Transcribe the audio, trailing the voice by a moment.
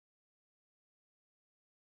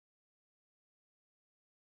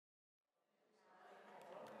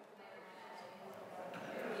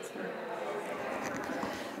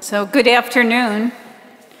So good afternoon.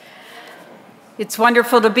 It's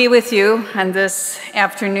wonderful to be with you on this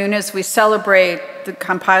afternoon as we celebrate the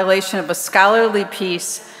compilation of a scholarly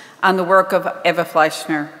piece on the work of Eva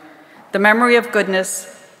Fleischner, The Memory of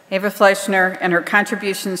Goodness, Eva Fleischner and Her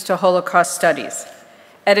Contributions to Holocaust Studies,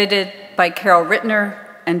 edited by Carol Rittner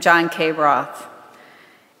and John K. Roth.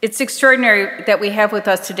 It's extraordinary that we have with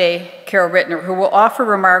us today Carol Rittner, who will offer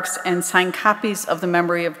remarks and sign copies of The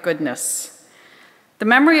Memory of Goodness. The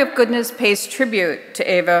Memory of Goodness pays tribute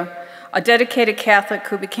to Eva, a dedicated Catholic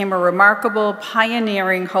who became a remarkable,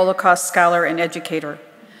 pioneering Holocaust scholar and educator.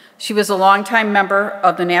 She was a longtime member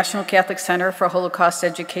of the National Catholic Center for Holocaust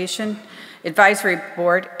Education Advisory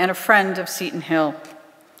Board and a friend of Seton Hill.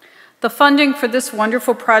 The funding for this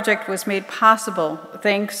wonderful project was made possible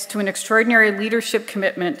thanks to an extraordinary leadership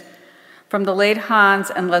commitment from the late Hans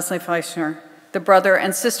and Leslie Fleischner, the brother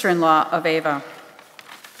and sister-in-law of Eva.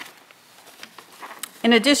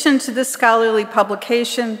 In addition to this scholarly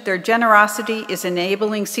publication, their generosity is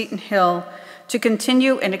enabling Seton Hill to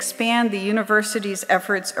continue and expand the university's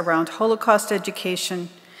efforts around Holocaust education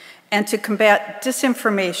and to combat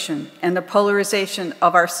disinformation and the polarization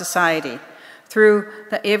of our society through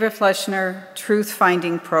the Eva Fleischner Truth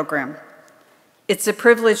Finding Program. It's a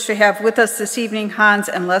privilege to have with us this evening Hans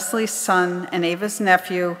and Leslie's son and Eva's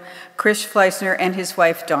nephew, Chris Fleischner, and his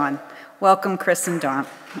wife, Dawn. Welcome, Chris and Dawn.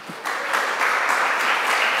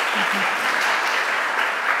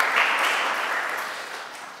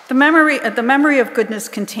 The Memory of Goodness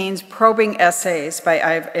contains probing essays by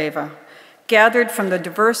Eva. Gathered from the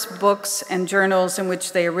diverse books and journals in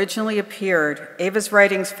which they originally appeared, Eva's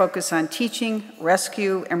writings focus on teaching,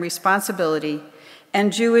 rescue, and responsibility,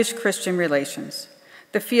 and Jewish-Christian relations,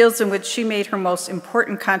 the fields in which she made her most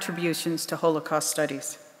important contributions to Holocaust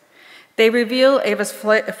studies. They reveal Eva's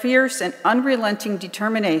fierce and unrelenting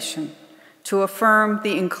determination to affirm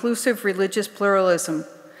the inclusive religious pluralism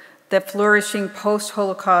that flourishing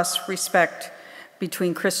post-Holocaust respect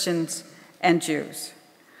between Christians and Jews.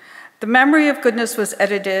 The Memory of Goodness was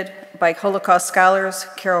edited by Holocaust scholars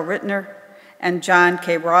Carol Rittner and John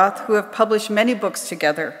K. Roth, who have published many books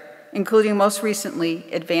together, including most recently,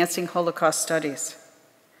 Advancing Holocaust Studies.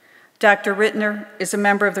 Dr. Rittner is a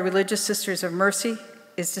member of the Religious Sisters of Mercy,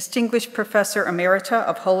 is Distinguished Professor Emerita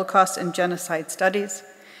of Holocaust and Genocide Studies,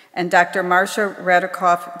 and Dr. Marcia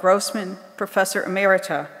Radikoff-Grossman, Professor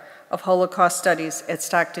Emerita of Holocaust Studies at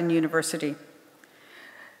Stockton University.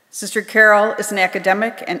 Sister Carol is an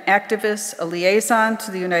academic and activist, a liaison to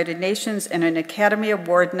the United Nations, and an Academy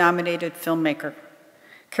Award-nominated filmmaker.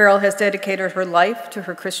 Carol has dedicated her life to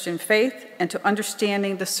her Christian faith and to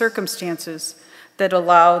understanding the circumstances that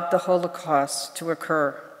allowed the Holocaust to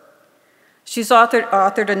occur. She's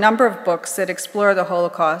authored a number of books that explore the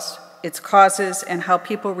Holocaust, its causes, and how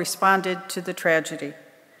people responded to the tragedy.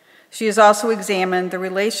 She has also examined the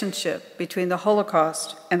relationship between the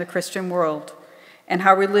Holocaust and the Christian world, and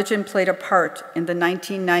how religion played a part in the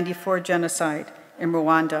 1994 genocide in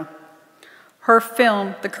Rwanda. Her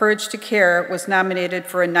film, The Courage to Care, was nominated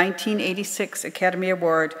for a 1986 Academy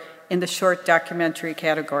Award in the short documentary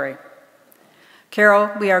category.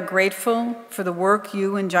 Carol, we are grateful for the work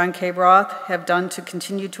you and John K. Roth have done to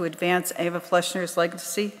continue to advance Eva Fleischner's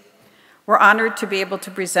legacy. We're honored to be able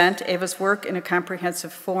to present Eva's work in a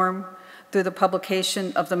comprehensive form through the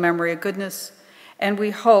publication of The Memory of Goodness, and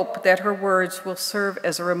we hope that her words will serve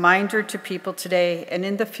as a reminder to people today and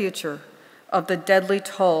in the future of the deadly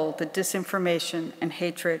toll that disinformation and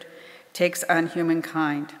hatred takes on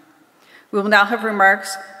humankind. We will now have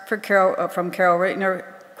remarks from Carol Rittner,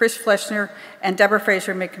 Chris Fleischner, and Deborah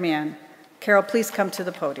Faszer-McMahon. Carol, please come to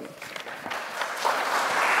the podium.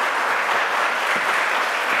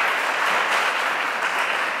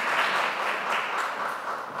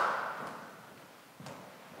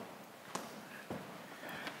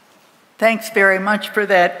 Thanks very much for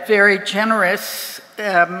that very generous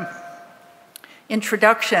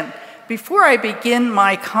introduction. Before I begin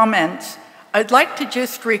my comments, I'd like to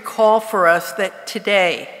just recall for us that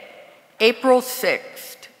today, April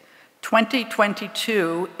 6th,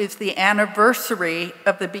 2022, is the anniversary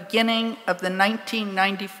of the beginning of the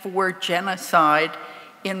 1994 genocide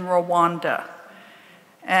in Rwanda.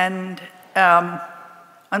 And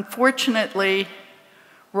unfortunately,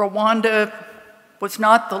 Rwanda was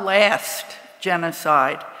not the last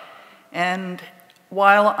genocide. And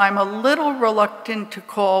while I'm a little reluctant to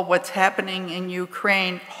call what's happening in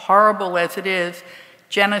Ukraine, horrible as it is,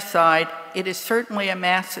 genocide, it is certainly a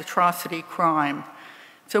mass atrocity crime.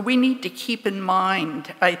 So we need to keep in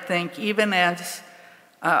mind, I think, even as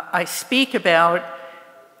I speak about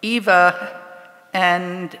Eva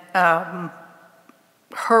and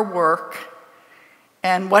her work,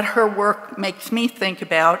 and what her work makes me think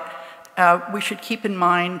about, we should keep in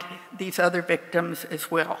mind these other victims as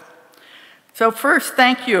well. So first,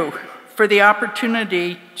 thank you for the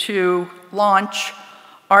opportunity to launch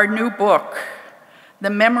our new book, The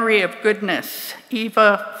Memory of Goodness,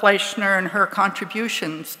 Eva Fleischner and her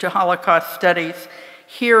contributions to Holocaust studies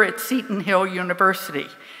here at Seton Hill University.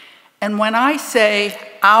 And when I say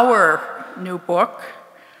our new book,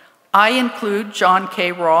 I include John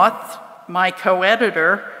K. Roth, my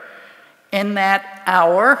co-editor, in that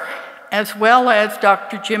our, as well as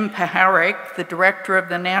Dr. Jim Paharik, the director of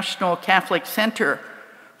the National Catholic Center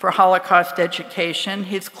for Holocaust Education,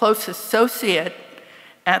 his close associate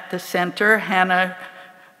at the center, Hannah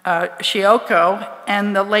Shioko,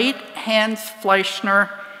 and the late Hans Fleischner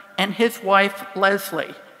and his wife,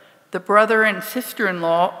 Leslie, the brother and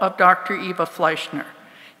sister-in-law of Dr. Eva Fleischner.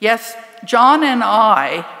 Yes, John and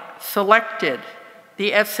I selected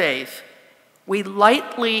the essays. We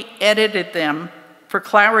lightly edited them for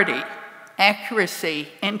clarity, accuracy,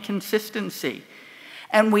 and consistency,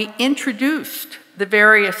 and we introduced the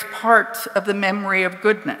various parts of the memory of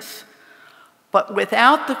goodness. But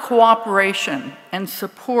without the cooperation and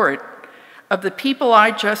support of the people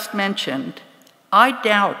I just mentioned, I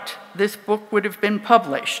doubt this book would have been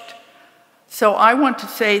published. So I want to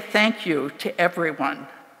say thank you to everyone.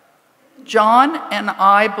 John and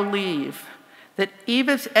I believe that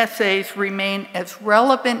Eva's essays remain as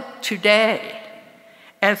relevant today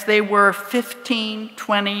as they were 15,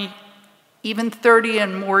 20, even 30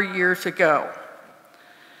 and more years ago.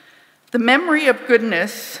 The Memory of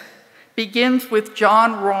Goodness begins with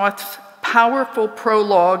John Roth's powerful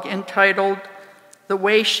prologue entitled The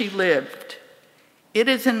Way She Lived. It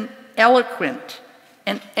is an eloquent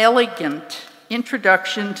and elegant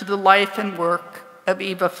introduction to the life and work of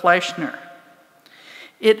Eva Fleischner.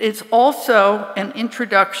 It is also an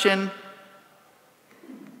introduction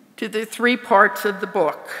to the three parts of the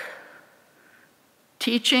book: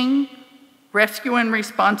 teaching, rescue and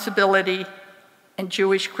responsibility, and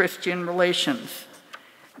Jewish-Christian relations.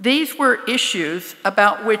 These were issues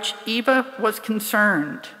about which Eva was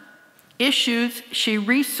concerned, issues she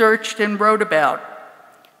researched and wrote about,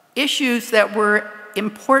 issues that were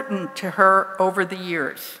important to her over the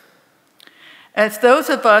years. As those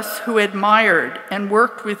of us who admired and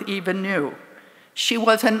worked with Eva knew, she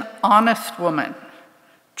was an honest woman.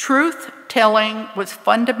 Truth-telling was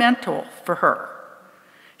fundamental for her.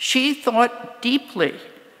 She thought deeply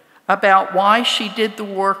about why she did the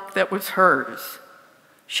work that was hers.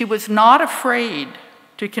 She was not afraid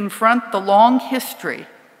to confront the long history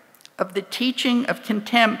of the teaching of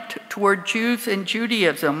contempt toward Jews and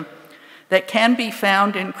Judaism that can be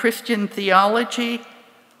found in Christian theology,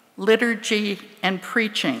 liturgy, and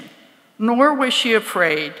preaching, nor was she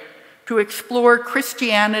afraid to explore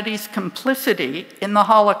Christianity's complicity in the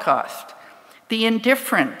Holocaust, the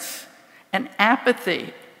indifference and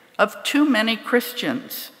apathy of too many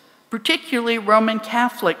Christians, particularly Roman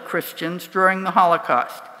Catholic Christians, during the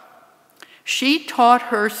Holocaust. She taught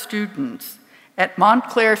her students at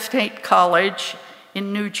Montclair State College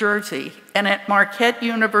in New Jersey and at Marquette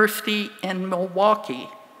University in Milwaukee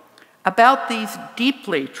about these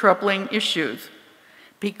deeply troubling issues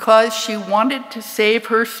because she wanted to save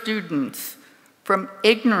her students from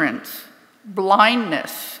ignorance,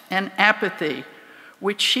 blindness, and apathy,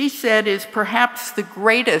 which she said is perhaps the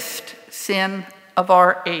greatest sin of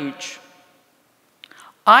our age.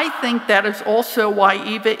 I think that is also why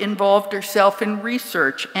Eva involved herself in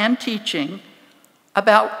research and teaching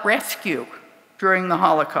about rescue during the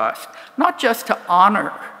Holocaust, not just to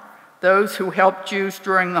honor those who helped Jews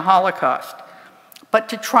during the Holocaust, but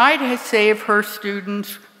to try to save her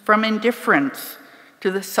students from indifference to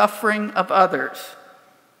the suffering of others.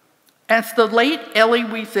 As the late Elie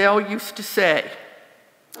Wiesel used to say,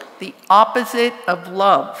 the opposite of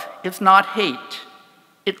love is not hate,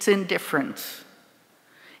 it's indifference.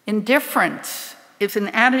 Indifference is an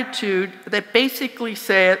attitude that basically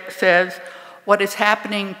says what is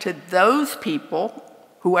happening to those people,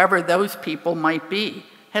 whoever those people might be,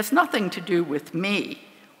 has nothing to do with me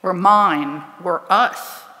or mine or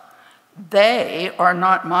us. They are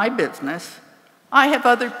not my business. I have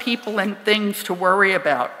other people and things to worry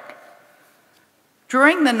about.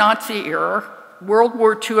 During the Nazi era, World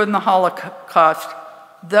War II and the Holocaust,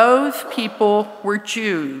 those people were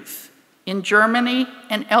Jews in Germany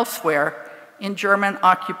and elsewhere in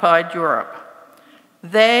German-occupied Europe.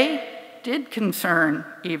 They did concern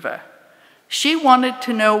Eva. She wanted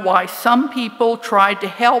to know why some people tried to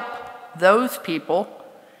help those people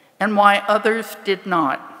and why others did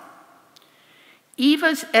not.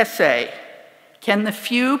 Eva's essay, Can the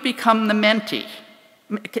Few Become the Many,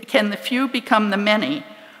 Can the Few Become the Many,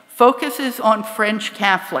 focuses on French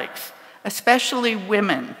Catholics, especially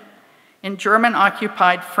women in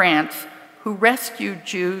German-occupied France who rescued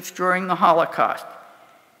Jews during the Holocaust.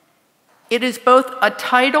 It is both a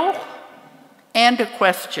title and a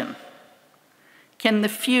question. Can the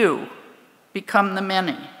few become the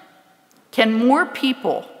many? Can more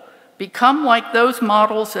people become like those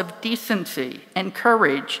models of decency and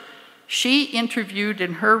courage she interviewed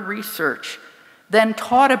in her research, then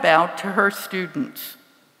taught about to her students?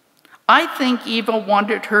 I think Eva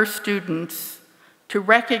wanted her students to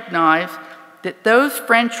recognize that those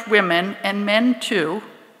French women, and men too,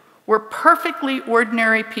 were perfectly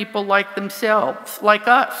ordinary people like themselves, like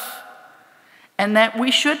us, and that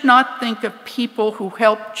we should not think of people who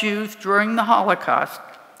helped Jews during the Holocaust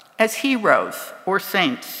as heroes or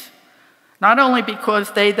saints, not only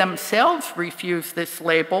because they themselves refused this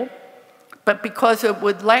label, but because it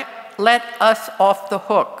would let us off the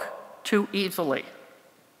hook too easily.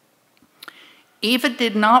 Eva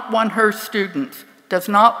did not want her students, does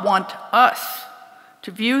not want us, to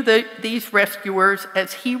view these rescuers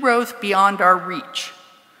as heroes beyond our reach.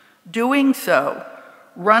 Doing so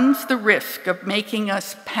runs the risk of making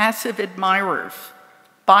us passive admirers,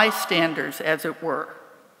 bystanders, as it were.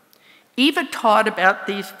 Eva taught about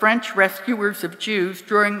these French rescuers of Jews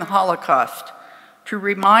during the Holocaust to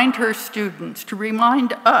remind her students, to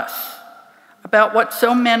remind us about what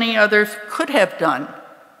so many others could have done,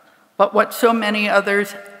 but what so many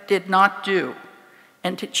others did not do,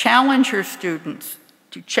 and to challenge her students,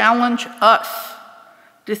 to challenge us,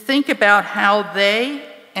 to think about how they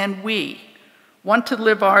and we want to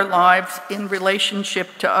live our lives in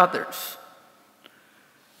relationship to others.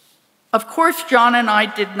 Of course, John and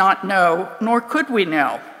I did not know, nor could we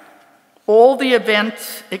know, all the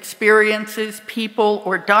events, experiences, people,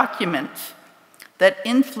 or documents that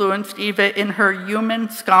influenced Eva in her human,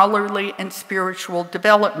 scholarly, and spiritual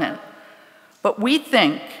development. But we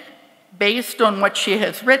think, based on what she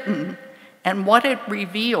has written and what it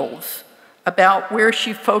reveals about where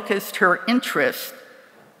she focused her interest,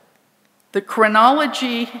 the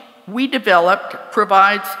chronology we developed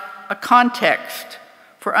provides a context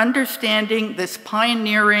for understanding this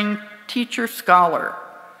pioneering teacher-scholar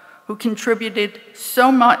who contributed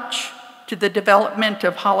so much to the development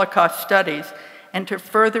of Holocaust studies and to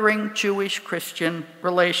furthering Jewish-Christian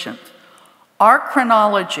relations. Our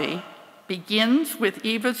chronology begins with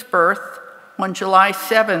Eva's birth on July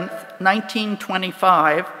 7th,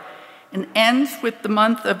 1925, and ends with the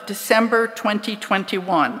month of December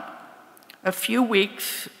 2021, a few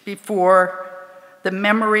weeks before The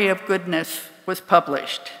Memory of Goodness was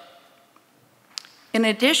published. In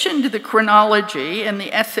addition to the chronology and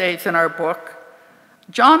the essays in our book,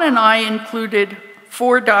 John and I included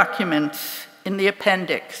 4 documents in the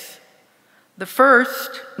appendix. The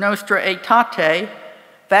first, Nostra Aetate,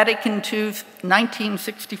 Vatican II's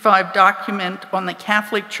 1965 document on the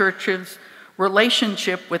Catholic Church's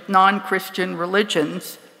relationship with non-Christian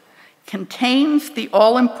religions, contains the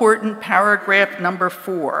all-important paragraph number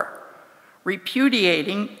 4,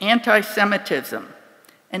 repudiating anti-Semitism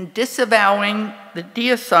and disavowing the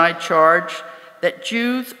deicide charge that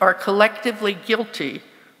Jews are collectively guilty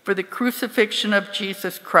for the crucifixion of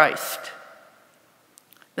Jesus Christ.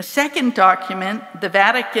 The second document, The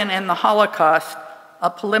Vatican and the Holocaust, a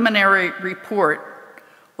preliminary report,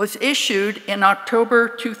 was issued in October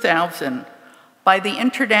 2000 by the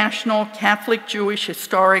International Catholic Jewish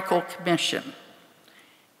Historical Commission.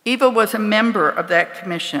 Eva was a member of that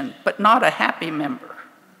commission, but not a happy member.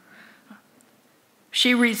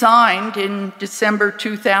 She resigned in December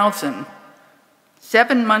 2000,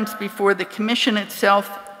 7 months before the commission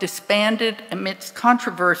itself disbanded amidst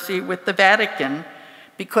controversy with the Vatican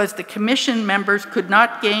because the commission members could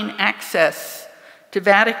not gain access to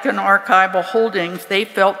Vatican archival holdings they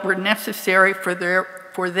felt were necessary for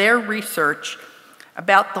their research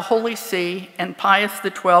about the Holy See and Pius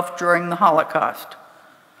XII during the Holocaust.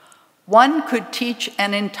 One could teach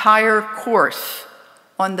an entire course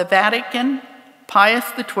on the Vatican, Pius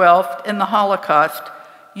XII, and the Holocaust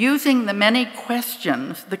using the many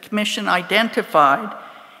questions the Commission identified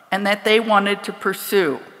and that they wanted to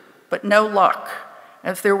pursue, but no luck,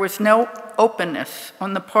 as there was no openness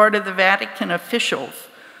on the part of the Vatican officials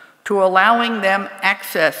to allowing them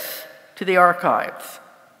access to the archives.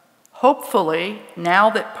 Hopefully, now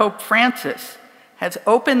that Pope Francis has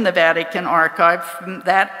opened the Vatican archive from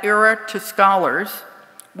that era to scholars,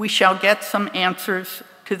 we shall get some answers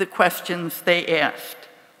to the questions they asked.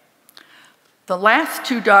 The last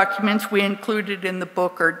 2 documents we included in the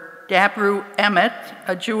book are Dabru Emet,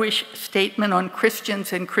 a Jewish statement on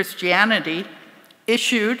Christians and Christianity,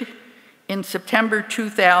 issued in September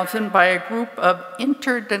 2000 by a group of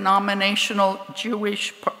interdenominational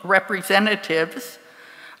Jewish representatives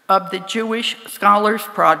of the Jewish Scholars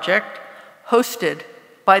Project, hosted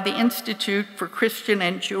by the Institute for Christian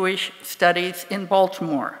and Jewish Studies in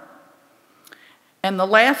Baltimore. And the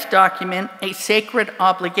last document, A Sacred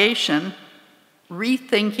Obligation,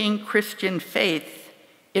 Rethinking Christian Faith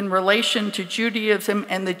in Relation to Judaism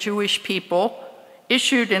and the Jewish People,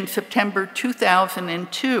 issued in September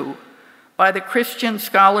 2002 by the Christian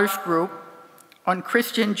Scholars Group on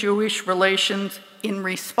Christian-Jewish Relations in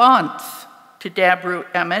Response to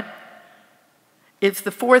Dabru Emet, is the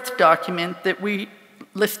fourth document that we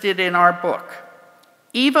listed in our book.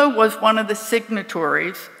 Eva was one of the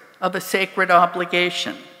signatories of A Sacred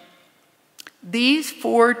Obligation. These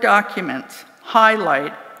 4 documents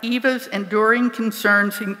highlight Eva's enduring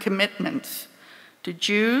concerns and commitments to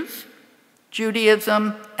Jews,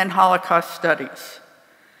 Judaism, and Holocaust studies.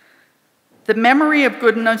 The Memory of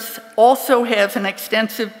Goodness also has an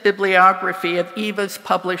extensive bibliography of Eva's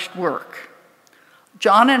published work.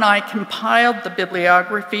 John and I compiled the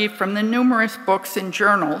bibliography from the numerous books and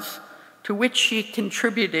journals to which she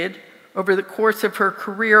contributed over the course of her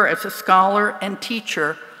career as a scholar and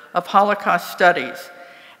teacher of Holocaust studies,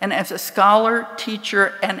 and as a scholar,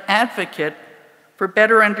 teacher, and advocate for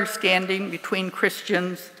better understanding between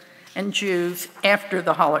Christians and Jews after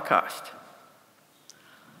the Holocaust.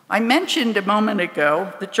 I mentioned a moment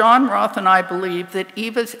ago that John, Roth, and I believe that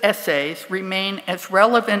Eva's essays remain as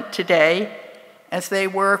relevant today as they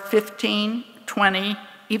were 15, 20,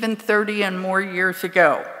 even 30 and more years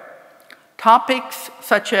ago. Topics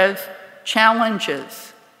such as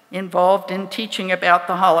challenges involved in teaching about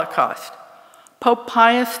the Holocaust, Pope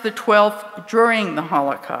Pius XII during the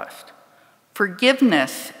Holocaust,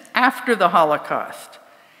 forgiveness after the Holocaust,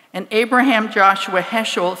 and Abraham Joshua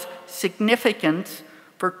Heschel's significance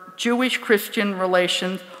for Jewish-Christian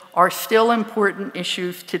relations are still important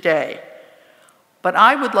issues today. But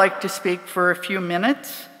I would like to speak for a few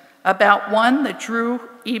minutes about one that drew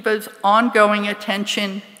Eva's ongoing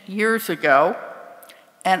attention years ago,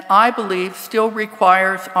 and I believe still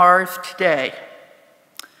requires ours today.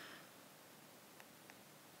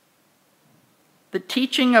 The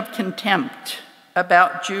teaching of contempt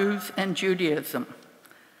about Jews and Judaism,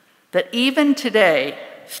 that even today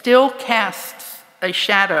still casts a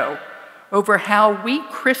shadow over how we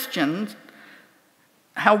Christians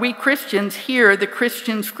hear the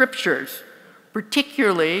Christian scriptures,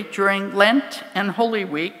 particularly during Lent and Holy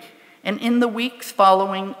Week and in the weeks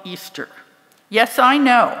following Easter. Yes, I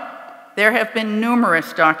know there have been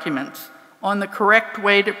numerous documents on the correct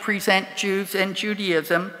way to present Jews and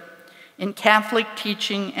Judaism in Catholic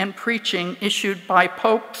teaching and preaching issued by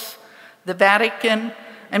popes, the Vatican,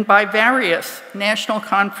 and by various national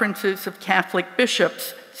conferences of Catholic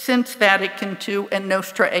bishops since Vatican II and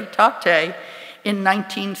Nostra Aetate in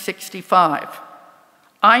 1965.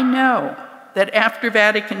 I know that after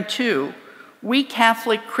Vatican II, we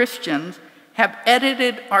Catholic Christians have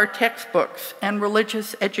edited our textbooks and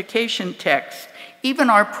religious education texts, even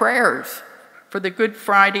our prayers for the Good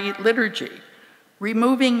Friday liturgy,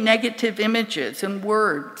 removing negative images and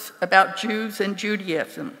words about Jews and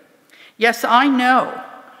Judaism. Yes, I know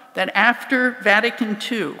that after Vatican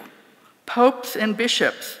II, popes and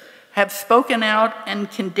bishops have spoken out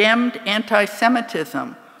and condemned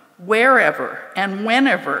anti-Semitism wherever and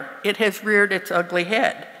whenever it has reared its ugly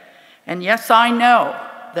head. And yes, I know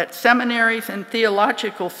that seminaries and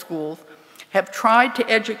theological schools have tried to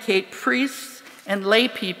educate priests and lay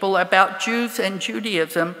people about Jews and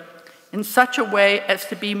Judaism in such a way as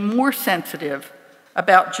to be more sensitive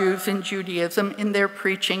about Jews and Judaism in their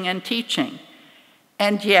preaching and teaching.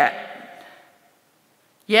 And yet,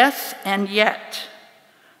 yes, and yet,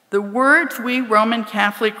 the words we Roman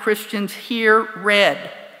Catholic Christians hear read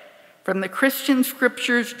from the Christian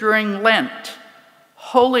scriptures during Lent,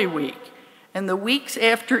 Holy Week, and the weeks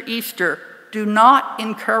after Easter do not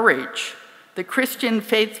encourage the Christian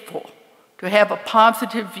faithful to have a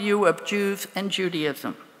positive view of Jews and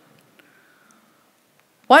Judaism.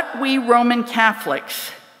 What we Roman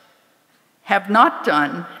Catholics have not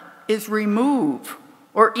done is remove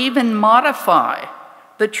or even modify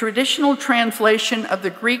the traditional translation of the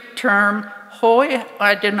Greek term hoi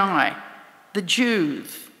Adonai, the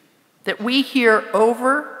Jews, that we hear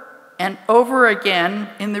over and over again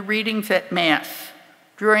in the readings at Mass,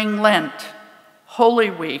 during Lent, Holy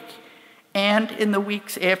Week, and in the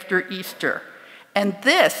weeks after Easter. And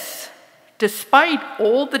this, despite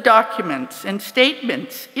all the documents and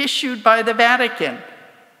statements issued by the Vatican,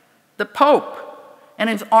 the Pope, and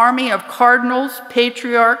his army of cardinals,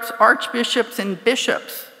 patriarchs, archbishops, and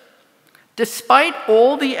bishops, Despite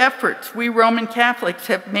all the efforts we Roman Catholics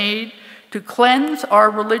have made to cleanse our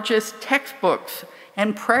religious textbooks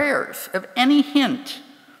and prayers of any hint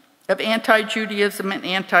of anti-Judaism and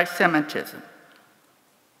anti-Semitism,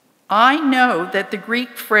 I know that the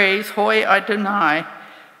Greek phrase hoi Adonai,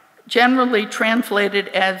 generally translated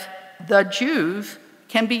as the Jews,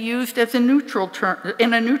 can be used as a neutral term,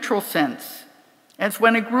 in a neutral sense, as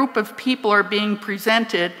when a group of people are being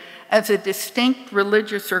presented as a distinct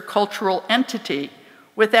religious or cultural entity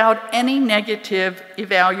without any negative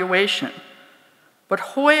evaluation. But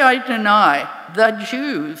hoi Adonai, the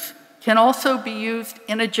Jews, can also be used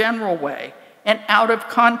in a general way and out of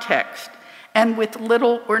context and with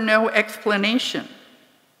little or no explanation.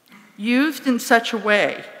 Used in such a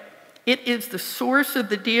way, it is the source of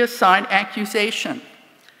the deicide accusation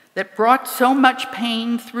that brought so much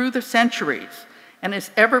pain through the centuries and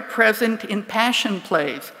is ever present in passion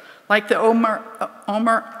plays like the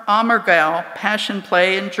Ammergau Passion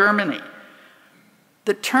Play in Germany.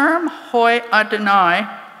 The term hoi Adonai,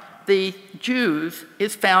 the Jews,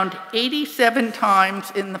 is found 87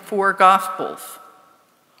 times in the 4 Gospels.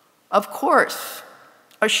 Of course,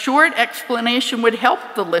 a short explanation would help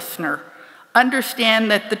the listener understand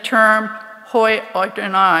that the term hoi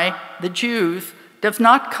Adonai, the Jews, does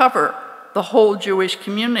not cover the whole Jewish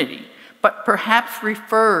community, but perhaps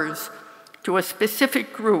refers to a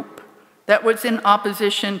specific group that was in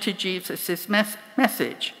opposition to Jesus'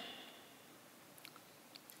 message.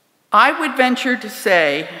 I would venture to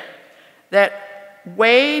say that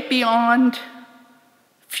way beyond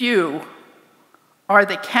few are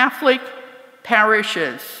the Catholic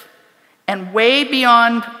parishes, and way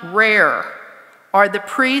beyond rare are the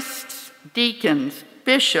priests, deacons,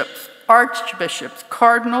 bishops, archbishops,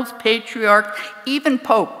 cardinals, patriarchs, even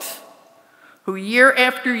popes, who year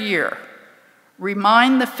after year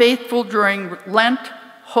remind the faithful during Lent,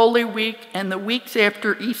 Holy Week, and the weeks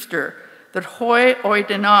after Easter that hoi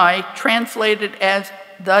Adonai, translated as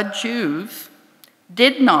the Jews,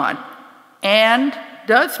 did not and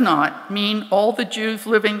does not mean all the Jews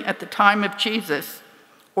living at the time of Jesus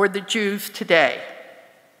or the Jews today.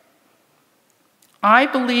 I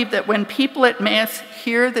believe that when people at Mass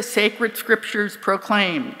hear the sacred scriptures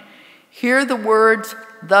proclaimed, hear the words,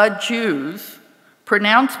 the Jews,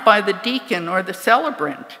 pronounced by the deacon or the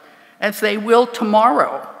celebrant, as they will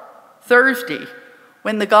tomorrow, Thursday,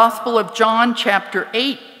 when the Gospel of John chapter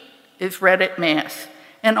 8 is read at Mass,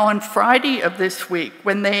 and on Friday of this week,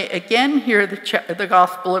 when they again hear the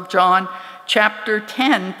Gospel of John chapter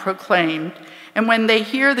 10 proclaimed, and when they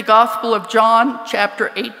hear the Gospel of John chapter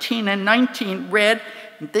 18 and 19 read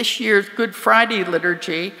in this year's Good Friday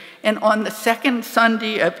liturgy, and on the second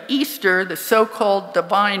Sunday of Easter, the so-called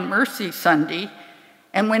Divine Mercy Sunday,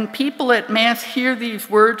 and when people at Mass hear these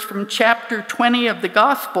words from chapter 20 of the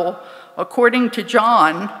Gospel, according to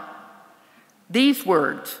John, these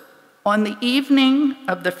words, on the evening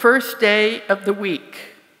of the first day of the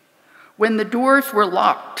week, when the doors were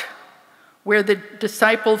locked, where the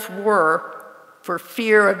disciples were for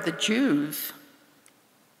fear of the Jews,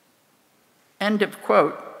 end of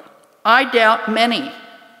quote, I doubt many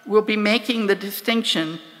will be making the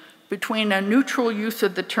distinction between a neutral use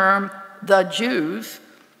of the term the Jews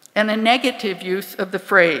and a negative use of the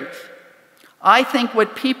phrase. I think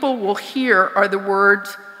what people will hear are the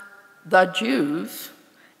words the Jews,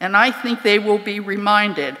 and I think they will be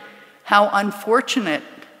reminded how unfortunate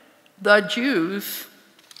the Jews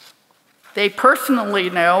they personally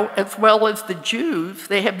know, as well as the Jews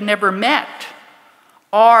they have never met,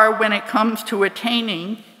 are when it comes to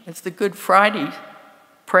attaining, as the Good Friday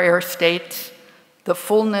prayer states, the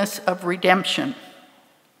fullness of redemption.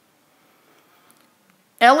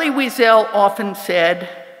 Elie Wiesel often said,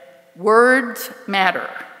 words matter.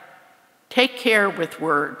 Take care with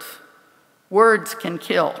words. Words can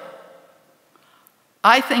kill.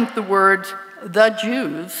 I think the words, the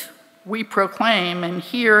Jews, we proclaim and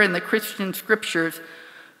hear in the Christian scriptures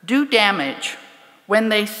do damage when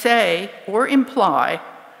they say or imply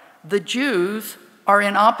the Jews are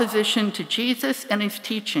in opposition to Jesus and his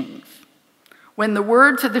teachings. When the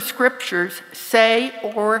words of the scriptures say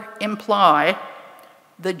or imply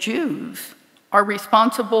the Jews are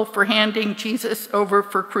responsible for handing Jesus over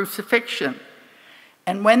for crucifixion,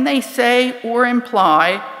 and when they say or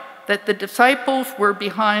imply that the disciples were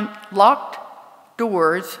behind locked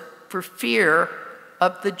doors for fear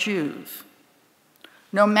of the Jews.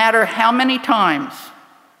 No matter how many times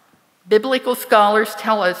biblical scholars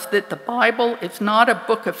tell us that the Bible is not a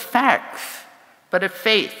book of facts, but of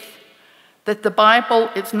faith, that the Bible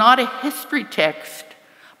is not a history text,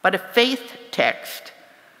 but a faith text,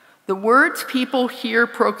 the words people hear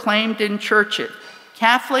proclaimed in churches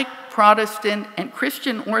Catholic, Protestant, and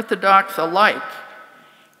Christian Orthodox alike,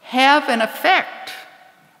 have an effect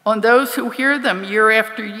on those who hear them year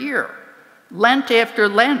after year, Lent after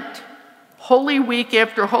Lent, Holy Week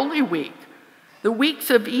after Holy Week, the weeks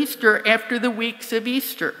of Easter after the weeks of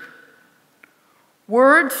Easter.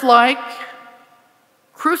 Words like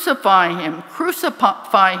crucify him,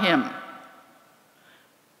 crucify him.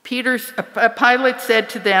 Pilate said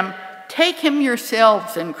to them, "Take him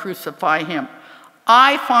yourselves and crucify him.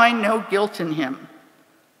 I find no guilt in him."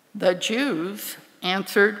 The Jews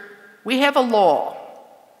answered, "We have a law,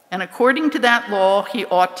 and according to that law he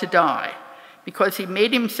ought to die, because he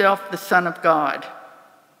made himself the Son of God."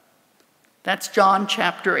 That's John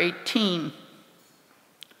chapter 18.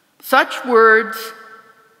 Such words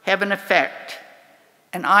have an effect,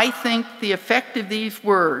 and I think the effect of these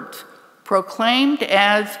words, proclaimed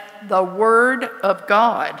as the Word of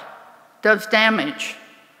God, does damage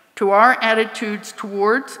to our attitudes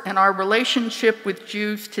towards and our relationship with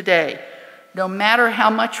Jews today. No matter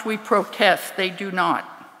how much we protest, they do not.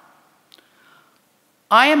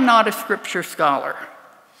 I am not a scripture scholar,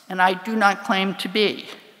 and I do not claim to be.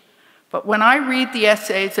 But when I read the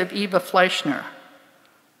essays of Eva Fleischner,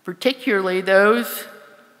 particularly those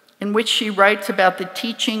in which she writes about the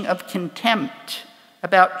teaching of contempt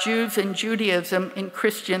about Jews and Judaism in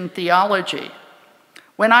Christian theology,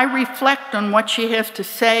 when I reflect on what she has to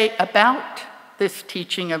say about this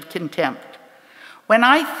teaching of contempt, when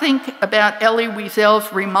I think about Elie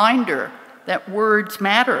Wiesel's reminder that words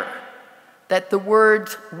matter, that the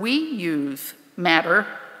words we use matter,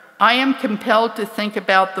 I am compelled to think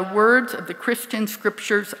about the words of the Christian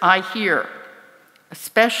scriptures I hear,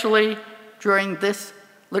 especially during this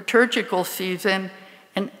liturgical season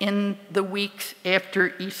and in the weeks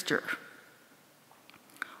after Easter.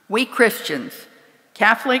 We Christians,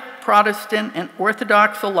 Catholic, Protestant, and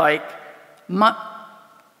Orthodox alike,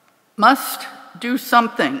 must do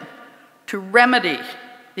something to remedy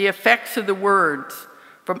the effects of the words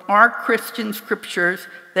from our Christian scriptures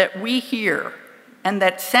that we hear and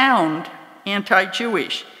that sound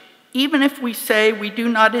anti-Jewish, even if we say we do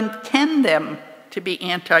not intend them to be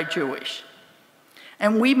anti-Jewish.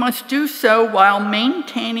 And we must do so while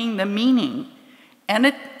maintaining the meaning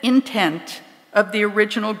and intent of the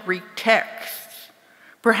original Greek texts.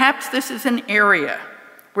 Perhaps this is an area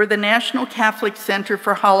where the National Catholic Center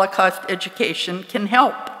for Holocaust Education can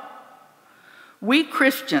help. We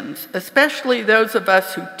Christians, especially those of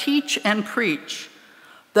us who teach and preach,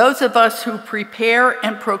 those of us who prepare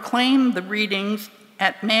and proclaim the readings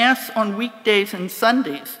at Mass on weekdays and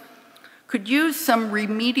Sundays, could use some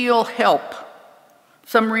remedial help,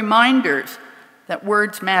 some reminders that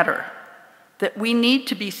words matter, that we need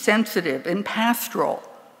to be sensitive and pastoral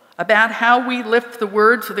about how we lift the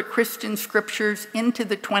words of the Christian scriptures into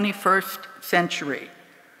the 21st century.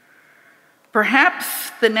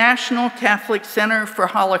 Perhaps the National Catholic Center for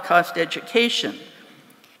Holocaust Education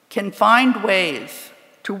can find ways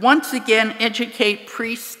to once again educate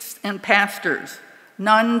priests and pastors,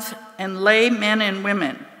 nuns and lay men and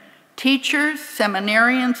women, teachers,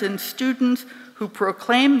 seminarians, and students who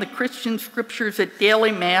proclaim the Christian scriptures at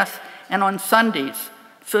daily Mass and on Sundays,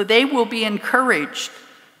 so they will be encouraged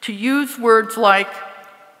to use words like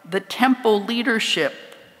the temple leadership,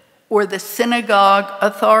 or the synagogue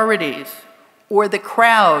authorities, or the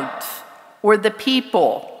crowds, or the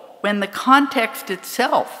people, when the context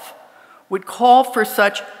itself would call for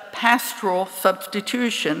such pastoral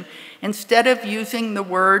substitution instead of using the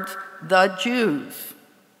words the Jews.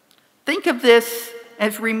 Think of this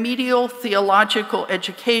as remedial theological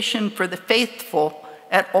education for the faithful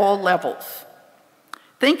at all levels.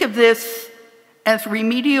 Think of this as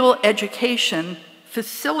remedial education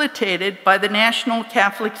facilitated by the National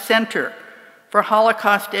Catholic Center for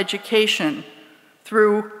Holocaust Education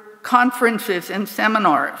through conferences and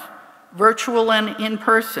seminars, virtual and in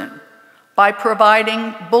person, by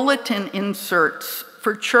providing bulletin inserts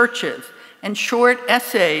for churches and short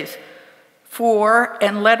essays for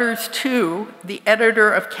and letters to the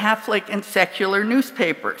editor of Catholic and secular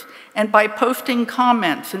newspapers, and by posting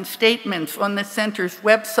comments and statements on the center's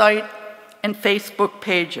website and Facebook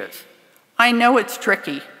pages. I know it's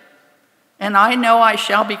tricky, and I know I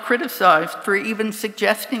shall be criticized for even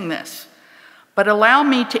suggesting this, but allow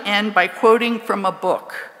me to end by quoting from a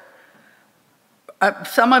book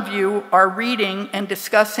some of you are reading and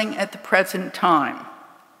discussing at the present time.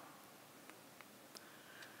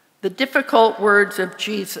 The Difficult Words of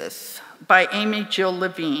Jesus by Amy Jill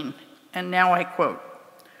Levine, and now I quote,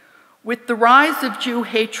 "With the rise of Jew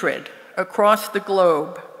hatred across the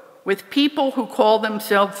globe, with people who call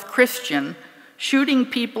themselves Christian shooting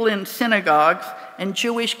people in synagogues and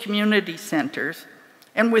Jewish community centers,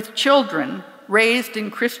 And with children raised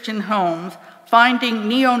in Christian homes, finding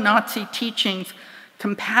neo-Nazi teachings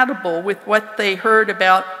compatible with what they heard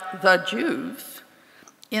about the Jews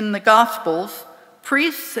in the Gospels,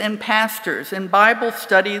 priests and pastors and Bible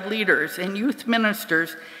study leaders and youth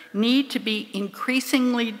ministers need to be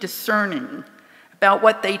increasingly discerning about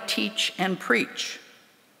what they teach and preach.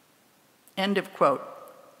 End of quote.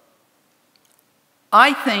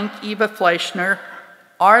 I think Eva Fleischner,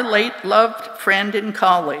 our late loved friend and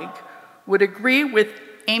colleague, would agree with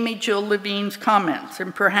Amy Jill Levine's comments,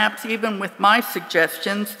 and perhaps even with my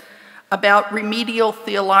suggestions about remedial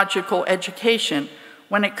theological education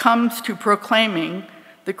when it comes to proclaiming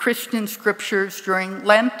the Christian scriptures during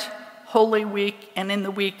Lent, Holy Week, and in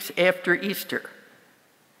the weeks after Easter.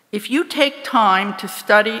 If you take time to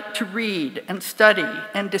study, to read and study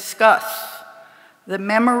and discuss the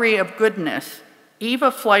memory of goodness,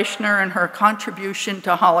 Eva Fleischner and her contribution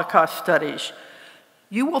to Holocaust studies,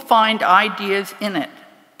 you will find ideas in it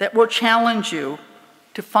that will challenge you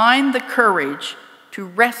to find the courage to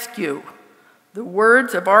rescue the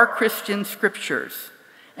words of our Christian scriptures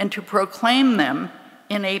and to proclaim them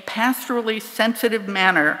in a pastorally sensitive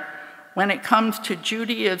manner when it comes to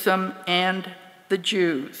Judaism and the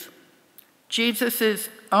Jews, Jesus'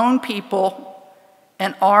 own people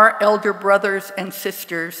and our elder brothers and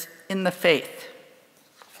sisters in the faith.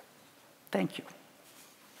 Thank you.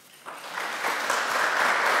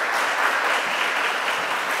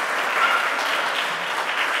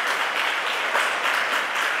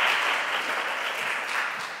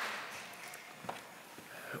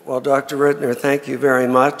 Well, Dr. Rittner, thank you very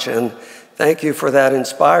much, and thank you for that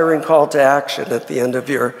inspiring call to action at the end of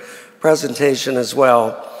your presentation as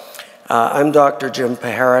well. I'm Dr. Jim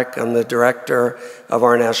Paharic. I'm the director of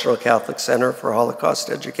our National Catholic Center for Holocaust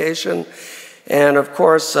Education. And of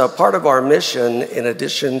course, part of our mission, in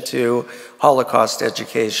addition to Holocaust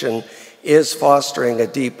education, is fostering a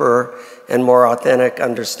deeper and more authentic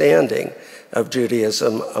understanding of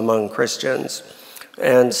Judaism among Christians.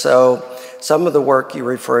 And so some of the work you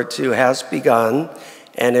referred to has begun,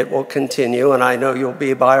 and it will continue, and I know you'll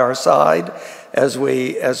be by our side as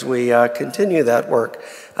we continue that work.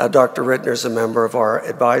 Dr. Rittner is a member of our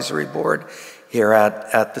advisory board here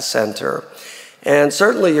at the center. And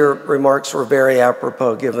certainly your remarks were very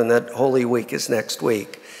apropos, given that Holy Week is next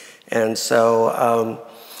week. And so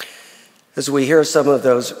as we hear some of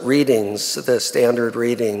those readings, the standard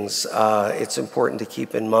readings, it's important to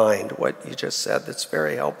keep in mind what you just said. That's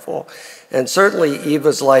very helpful. And certainly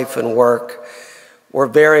Eva's life and work were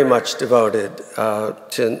very much devoted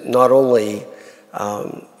to not only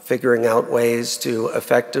figuring out ways to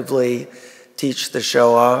effectively teach the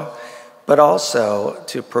Shoah, but also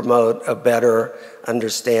to promote a better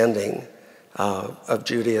understanding of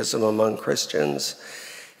Judaism among Christians.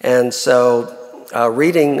 And so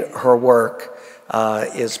reading her work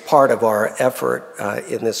is part of our effort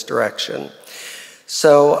in this direction.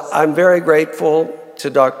 So I'm very grateful to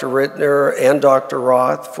Dr. Rittner and Dr.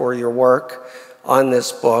 Roth for your work on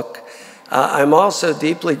this book. I'm also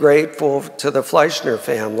deeply grateful to the Fleischner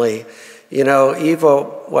family. You know, Eva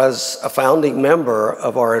was a founding member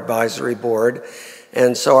of our advisory board,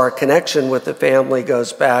 and so our connection with the family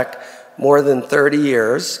goes back more than 30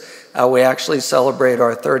 years. We actually celebrate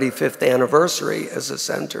our 35th anniversary as a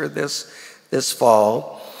center this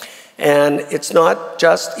fall. And it's not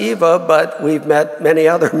just Eva, but we've met many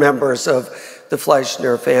other members of the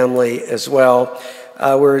Fleischner family as well.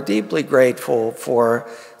 We're deeply grateful for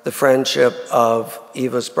the friendship of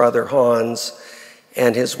Eva's brother Hans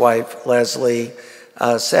and his wife Leslie.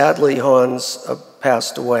 Sadly, Hans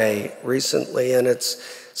passed away recently, and it's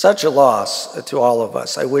such a loss to all of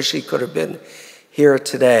us. I wish he could have been here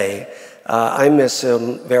today. I miss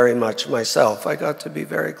him very much myself. I got to be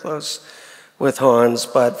very close with Hans,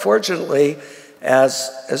 but fortunately,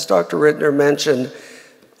 as Dr. Rittner mentioned,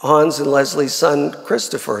 Hans and Leslie's son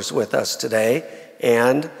Christopher is with us today,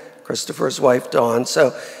 and Christopher's wife Dawn.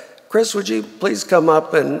 So, Chris, would you please come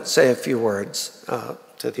up and say a few words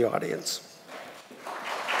to the audience?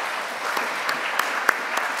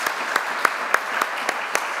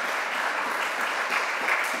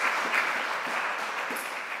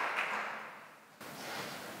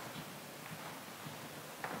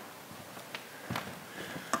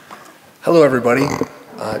 Hello, everybody.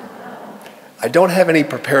 I don't have any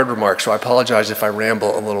prepared remarks, so I apologize if I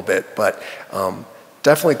ramble a little bit, but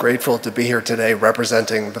definitely grateful to be here today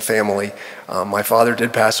representing the family. My father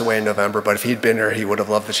did pass away in November, but if he'd been here, he would have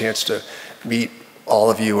loved the chance to meet all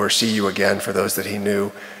of you or see you again for those that he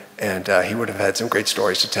knew, and he would have had some great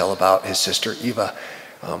stories to tell about his sister, Eva.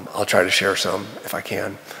 I'll try to share some if I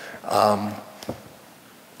can.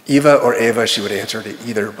 Eva or Eva, she would answer to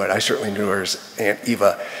either, but I certainly knew her as Aunt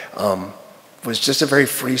Eva, was just a very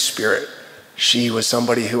free spirit. She was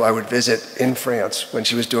somebody who I would visit in France when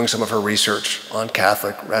she was doing some of her research on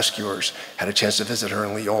Catholic rescuers. Had a chance to visit her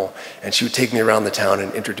in Lyon, and she would take me around the town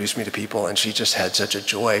and introduce me to people, and she just had such a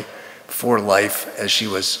joy for life as she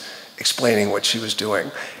was explaining what she was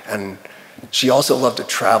doing. And she also loved to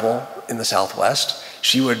travel in the Southwest.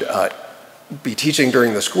 She would be teaching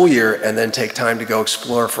during the school year and then take time to go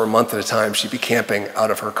explore for a month at a time. She'd be camping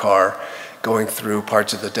out of her car, going through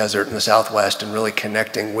parts of the desert in the Southwest and really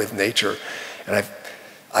connecting with nature. And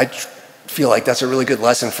I feel like that's a really good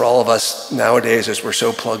lesson for all of us nowadays as we're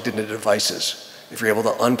so plugged into devices. If you're able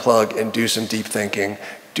to unplug and do some deep thinking,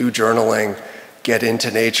 do journaling, get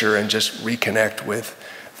into nature and just reconnect with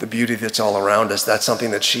the beauty that's all around us, that's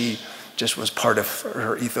something that she just was part of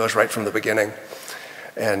her ethos right from the beginning.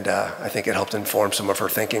 And I think it helped inform some of her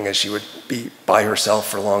thinking as she would be by herself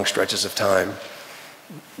for long stretches of time,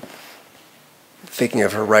 thinking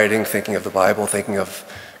of her writing, thinking of the Bible, thinking of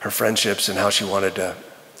her friendships and how she wanted to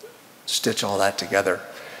stitch all that together.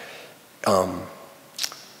 Trying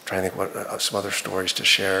to think what some other stories to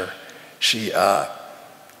share.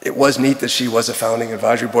 It was neat that she was a founding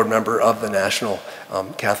advisory board member of the National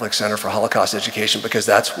Catholic Center for Holocaust Education, because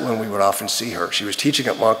that's when we would often see her. She was teaching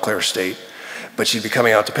at Montclair State, but she'd be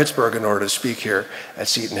coming out to Pittsburgh in order to speak here at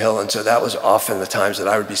Seton Hill, and so that was often the times that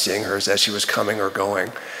I would be seeing her, as she was coming or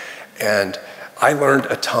going. And I learned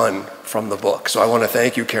a ton from the book. So I want to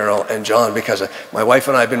thank you, Carol and John, because my wife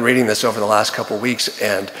and I have been reading this over the last couple of weeks,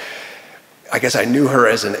 and I guess I knew her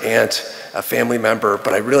as an aunt, a family member,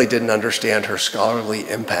 but I really didn't understand her scholarly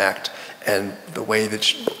impact and the way that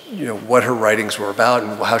what her writings were about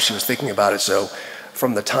and how she was thinking about it. So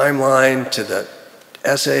from the timeline to the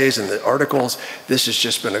essays and the articles, this has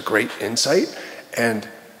just been a great insight. And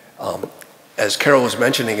as Carol was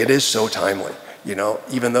mentioning, it is so timely.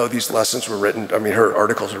 Even though these lessons were written, her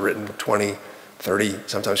articles were written 20, 30,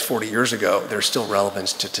 sometimes 40 years ago, there's still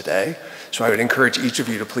relevance to today. So I would encourage each of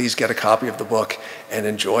you to please get a copy of the book and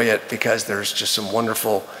enjoy it, because there's just some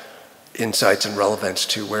wonderful insights and relevance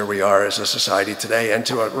to where we are as a society today and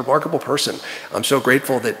to a remarkable person. I'm so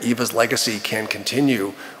grateful that Eva's legacy can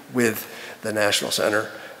continue with the National Center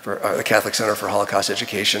for the Catholic Center for Holocaust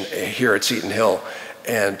Education here at Seton Hill,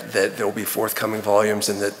 and that there will be forthcoming volumes,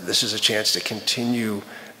 and that this is a chance to continue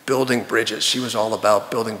building bridges. She was all about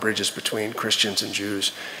building bridges between Christians and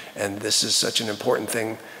Jews, and this is such an important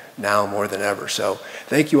thing now more than ever. So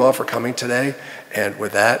thank you all for coming today, and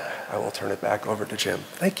with that, I will turn it back over to Jim.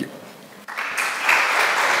 Thank you.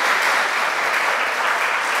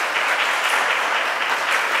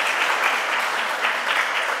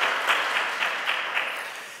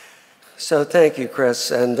 So thank you, Chris.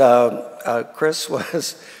 And Chris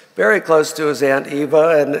was very close to his Aunt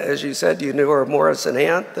Eva, and as you said, you knew her more as an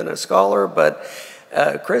aunt than a scholar, but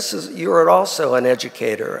Chris, you are also an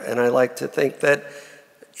educator, and I like to think that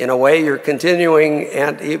in a way you're continuing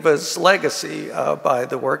Aunt Eva's legacy by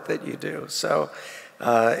the work that you do. So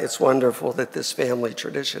it's wonderful that this family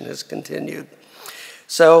tradition has continued.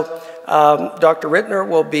 So Dr. Rittner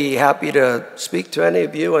will be happy to speak to any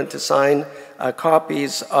of you and to sign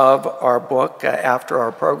copies of our book after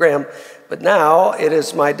our program. But now it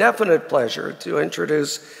is my definite pleasure to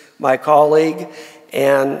introduce my colleague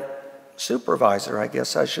and supervisor, I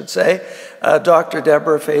guess I should say, Dr.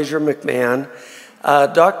 Deborah Faszer-McMahon.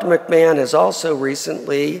 Dr. McMahon has also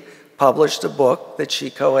recently published a book that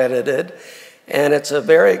she co-edited, and it's a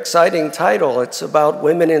very exciting title. It's about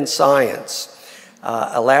women in science,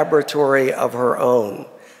 a laboratory of her own,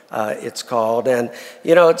 it's called. And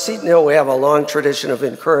at Seton Hill, we have a long tradition of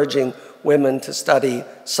encouraging women to study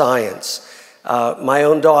science. My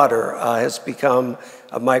own daughter has become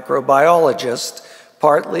a microbiologist,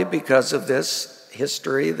 partly because of this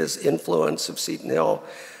history, this influence of Seton Hill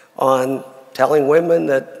on telling women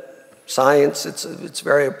that science, it's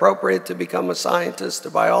very appropriate to become a scientist,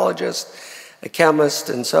 a biologist, a chemist,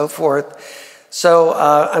 and so forth. So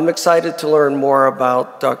I'm excited to learn more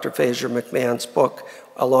about Dr. Faszer-McMahon's book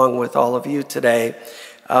along with all of you today.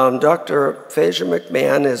 Dr.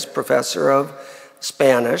 Faszer-McMahon is professor of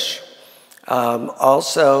Spanish,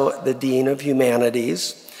 also the Dean of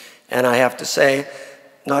Humanities, and I have to say,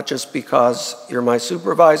 not just because you're my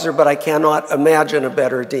supervisor, but I cannot imagine a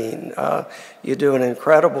better dean. You do an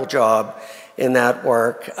incredible job in that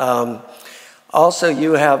work. Also,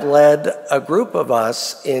 you have led a group of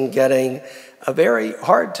us in getting a very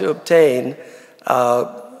hard to obtain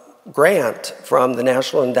grant from the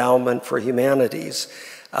National Endowment for Humanities,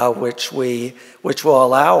 which will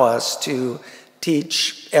allow us to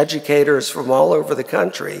teach educators from all over the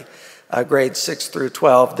country grades 6 through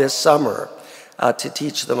 12 this summer to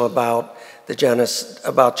teach them about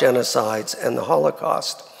genocides and the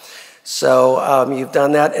Holocaust. So you've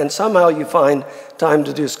done that, and somehow you find time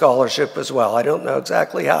to do scholarship as well. I don't know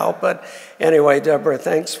exactly how, but anyway, Deborah,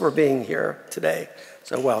 thanks for being here today.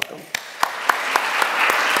 So welcome.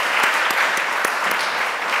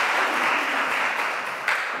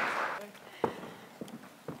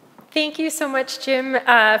 Thank you so much, Jim,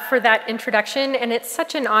 for that introduction. And it's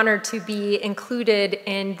such an honor to be included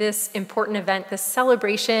in this important event, this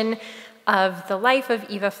celebration of the life of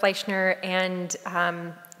Eva Fleischner and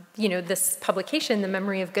this publication, The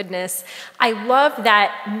Memory of Goodness. I love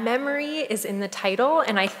that memory is in the title,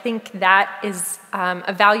 and I think that is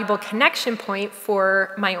a valuable connection point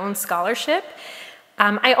for my own scholarship.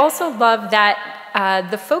 I also love that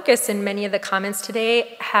the focus in many of the comments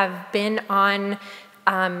today have been on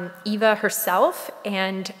Eva herself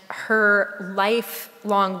and her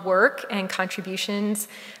lifelong work and contributions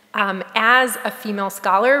as a female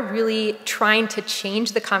scholar, really trying to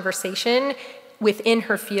change the conversation within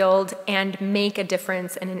her field and make a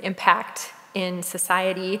difference and an impact in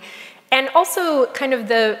society. And also kind of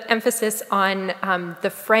the emphasis on the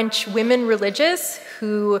French women religious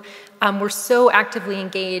who were so actively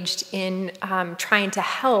engaged in trying to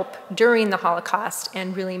help during the Holocaust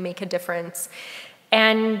and really make a difference.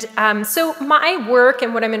 And so my work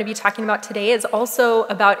and what I'm going to be talking about today is also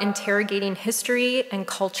about interrogating history and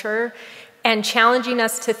culture and challenging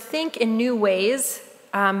us to think in new ways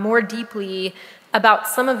more deeply about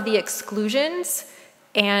some of the exclusions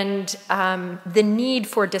and the need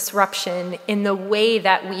for disruption in the way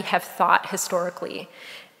that we have thought historically.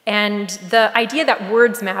 And the idea that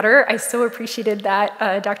words matter, I so appreciated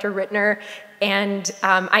that, Dr. Rittner. And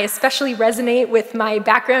I especially resonate with my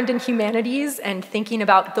background in humanities and thinking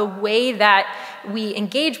about the way that we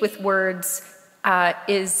engage with words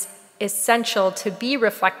is essential to be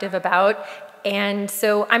reflective about. And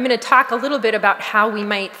so I'm going to talk a little bit about how we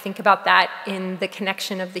might think about that in the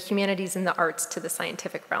connection of the humanities and the arts to the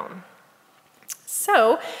scientific realm.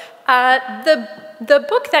 So the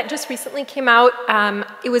book that just recently came out,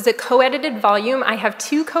 it was a co-edited volume. I have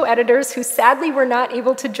two co-editors who sadly were not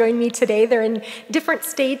able to join me today. They're in different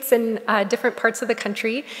states and different parts of the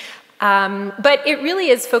country. But it really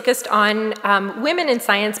is focused on women in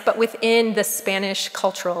science, but within the Spanish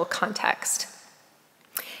cultural context.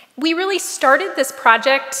 We really started this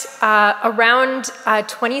project around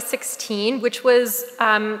 2016, which was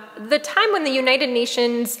the time when the United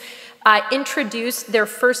Nations introduced their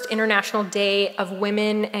first International Day of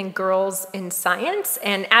Women and Girls in Science.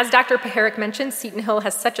 And as Dr. Paharek mentioned, Seton Hill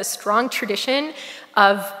has such a strong tradition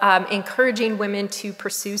of encouraging women to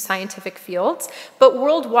pursue scientific fields. But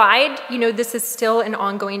worldwide, this is still an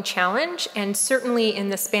ongoing challenge, and certainly in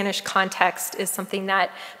the Spanish context is something that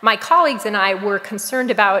my colleagues and I were concerned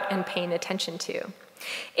about and paying attention to.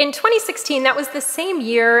 In 2016, that was the same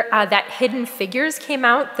year that Hidden Figures came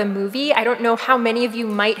out, the movie. I don't know how many of you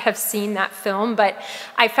might have seen that film, but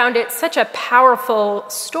I found it such a powerful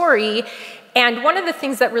story. And one of the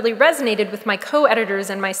things that really resonated with my co-editors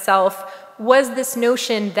and myself was this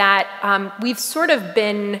notion that we've sort of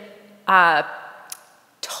been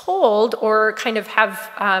told or kind of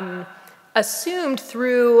have assumed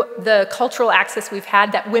through the cultural access we've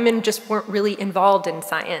had that women just weren't really involved in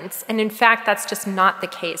science. And in fact, that's just not the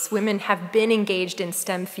case. Women have been engaged in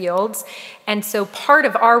STEM fields. And so part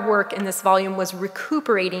of our work in this volume was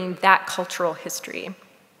recuperating that cultural history.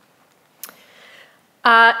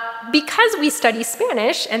 Because we study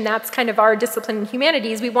Spanish, and that's kind of our discipline in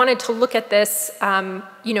humanities, we wanted to look at this,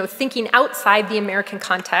 thinking outside the American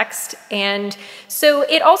context. And so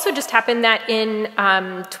it also just happened that in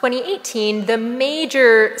 2018, the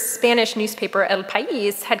major Spanish newspaper, El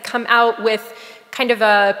País, had come out with kind of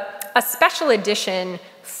a special edition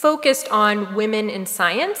focused on women in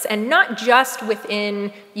science, and not just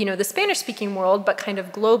within, the Spanish-speaking world, but kind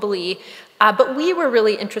of globally. But we were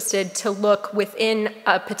really interested to look within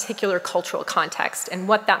a particular cultural context and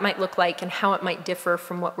what that might look like and how it might differ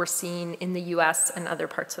from what we're seeing in the US and other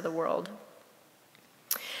parts of the world.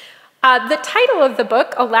 The title of the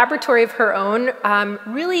book, A Laboratory of Her Own,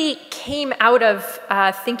 really came out of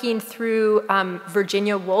thinking through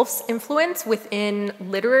Virginia Woolf's influence within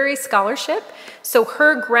literary scholarship. So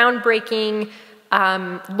her groundbreaking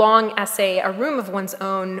long essay, A Room of One's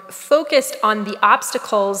Own, focused on the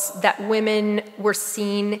obstacles that women were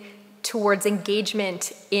seeing towards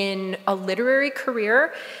engagement in a literary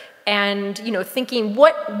career, and thinking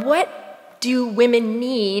what do women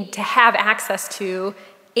need to have access to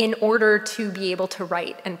in order to be able to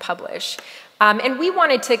write and publish. And we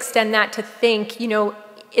wanted to extend that to think,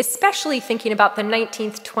 especially thinking about the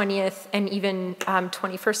 19th, 20th, and even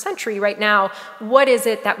 21st century right now, what is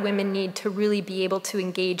it that women need to really be able to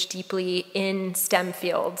engage deeply in STEM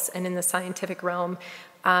fields and in the scientific realm?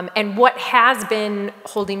 And what has been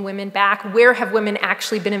holding women back? Where have women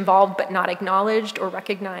actually been involved but not acknowledged or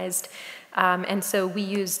recognized? And so we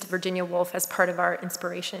used Virginia Woolf as part of our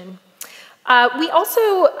inspiration. We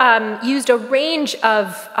also used a range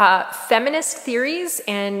of feminist theories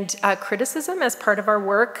and criticism as part of our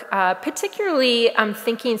work, particularly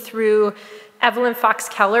thinking through Evelyn Fox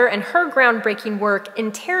Keller and her groundbreaking work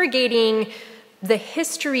interrogating the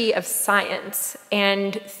history of science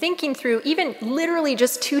and thinking through, even literally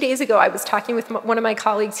just 2 days ago, I was talking with one of my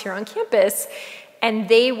colleagues here on campus, and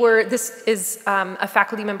this is a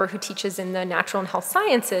faculty member who teaches in the natural and health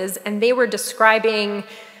sciences, and they were describing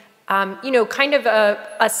kind of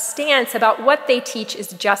a stance about what they teach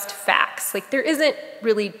is just facts. Like, there isn't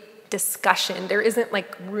really discussion. There isn't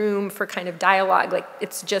like room for kind of dialogue. Like,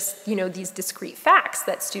 it's just, these discrete facts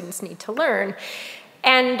that students need to learn.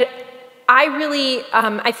 And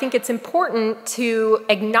I think it's important to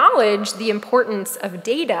acknowledge the importance of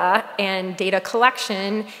data and data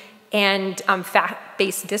collection and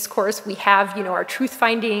fact-based discourse. We have, our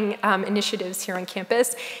truth-finding initiatives here on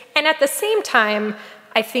campus. And at the same time,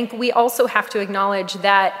 I think we also have to acknowledge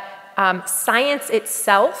that science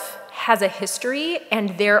itself has a history,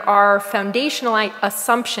 and there are foundational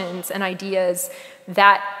assumptions and ideas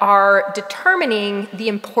that are determining the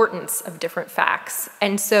importance of different facts.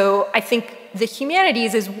 And so I think the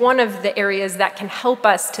humanities is one of the areas that can help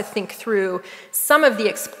us to think through some of the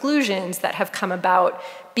exclusions that have come about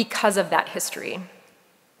because of that history.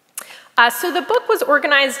 So the book was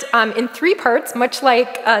organized in 3 parts, much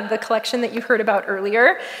like the collection that you heard about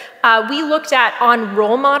earlier. We looked at on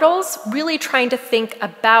role models, really trying to think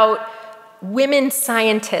about women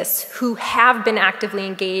scientists who have been actively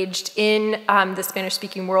engaged in the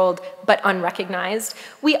Spanish-speaking world but unrecognized.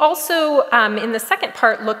 We also, in the second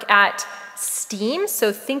part, look at STEAM,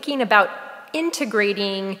 so thinking about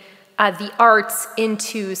integrating the arts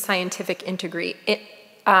into scientific inquiry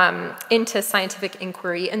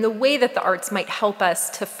and the way that the arts might help us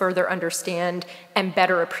to further understand and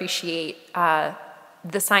better appreciate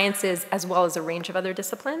the sciences as well as a range of other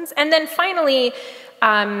disciplines. And then finally,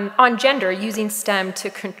 on gender, using STEM to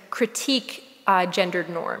critique gendered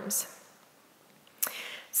norms.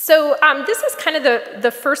 So this is kind of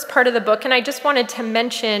the first part of the book, and I just wanted to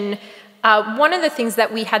mention one of the things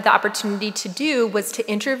that we had the opportunity to do was to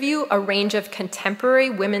interview a range of contemporary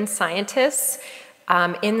women scientists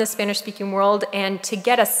in the Spanish-speaking world and to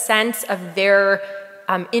get a sense of their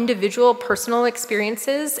individual personal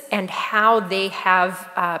experiences and how they have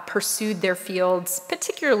pursued their fields,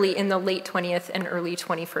 particularly in the late 20th and early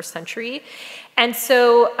 21st century. And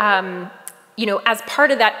so, as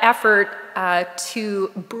part of that effort to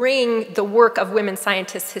bring the work of women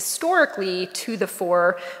scientists historically to the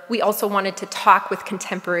fore, we also wanted to talk with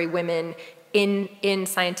contemporary women in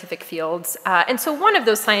scientific fields. And so one of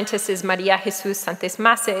those scientists is Maria Jesus Santos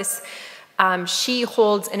Mases. She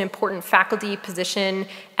holds an important faculty position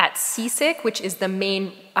at CSIC, which is the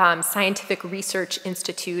main scientific research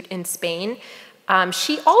institute in Spain.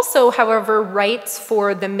 She also, however, writes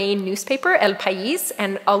for the main newspaper, El País,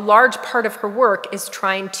 and a large part of her work is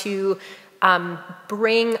trying to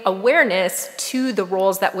bring awareness to the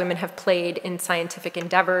roles that women have played in scientific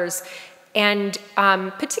endeavors. And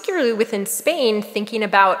particularly within Spain, thinking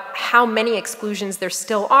about how many exclusions there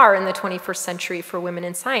still are in the 21st century for women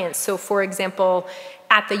in science. So for example,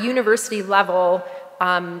 at the university level,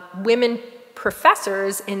 women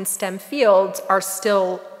professors in STEM fields are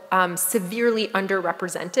still severely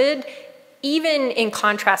underrepresented, even in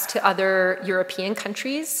contrast to other European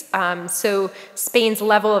countries. So Spain's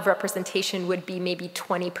level of representation would be maybe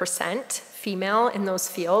 20% female in those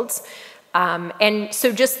fields. And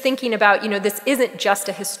so just thinking about, this isn't just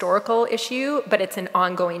a historical issue, but it's an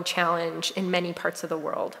ongoing challenge in many parts of the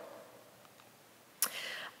world.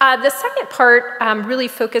 The second part really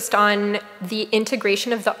focused on the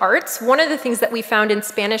integration of the arts. One of the things that we found in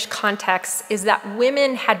Spanish contexts is that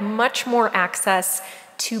women had much more access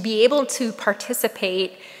to be able to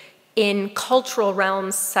participate in cultural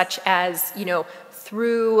realms such as,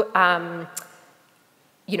 through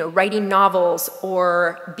writing novels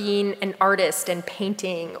or being an artist and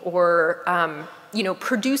painting or,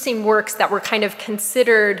 producing works that were kind of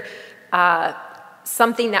considered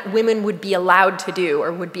something that women would be allowed to do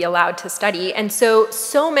or would be allowed to study. And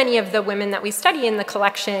so many of the women that we study in the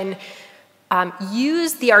collection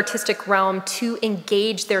use the artistic realm to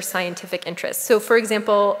engage their scientific interests. So for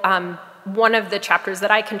example, one of the chapters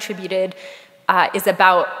that I contributed is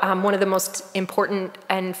about one of the most important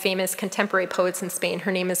and famous contemporary poets in Spain.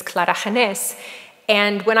 Her name is Clara Janés.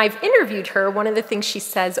 And when I've interviewed her, one of the things she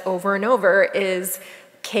says over and over is,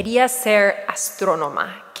 quería ser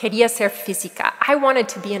astrónoma, quería ser física. I wanted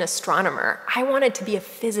to be an astronomer. I wanted to be a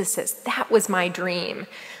physicist. That was my dream.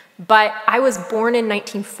 But I was born in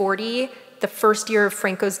 1940, the first year of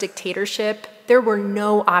Franco's dictatorship. There were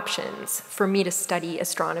no options for me to study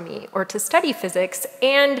astronomy or to study physics.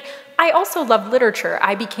 And I also loved literature.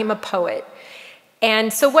 I became a poet.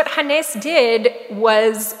 And so what Janés did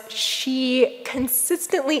was she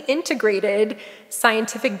consistently integrated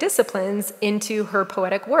scientific disciplines into her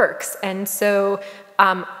poetic works. And so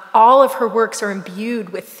all of her works are imbued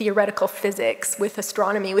with theoretical physics, with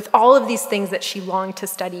astronomy, with all of these things that she longed to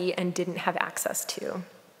study and didn't have access to.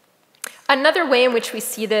 Another way in which we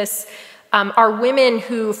see this are women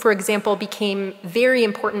who, for example, became very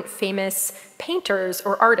important, famous painters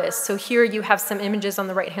or artists. So here you have some images on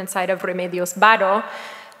the right-hand side of Remedios Varo,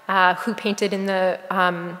 who painted in the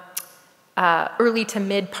early to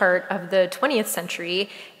mid part of the 20th century.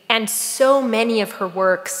 And so many of her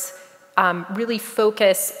works really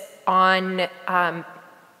focus on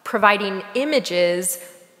providing images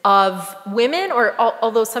of women, or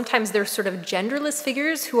although sometimes they're sort of genderless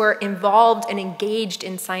figures who are involved and engaged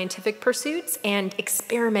in scientific pursuits and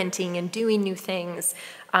experimenting and doing new things.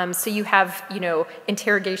 So you have,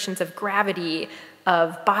 interrogations of gravity,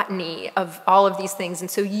 of botany, of all of these things. And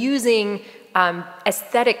so using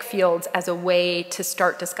aesthetic fields as a way to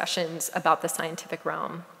start discussions about the scientific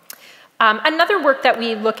realm. Another work that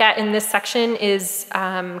we look at in this section is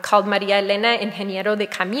called María Elena Ingeniero de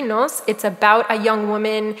Caminos. It's about a young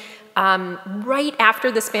woman right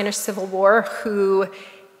after the Spanish Civil War who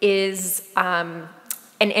is an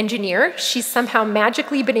engineer. She's somehow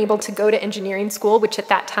magically been able to go to engineering school, which at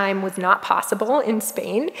that time was not possible in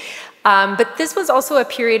Spain. But this was also a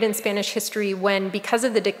period in Spanish history when, because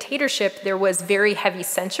of the dictatorship, there was very heavy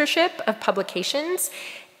censorship of publications.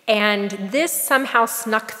 And this somehow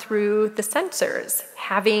snuck through the censors,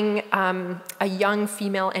 having a young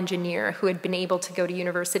female engineer who had been able to go to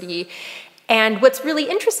university. And what's really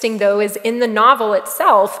interesting, though, is in the novel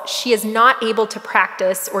itself, she is not able to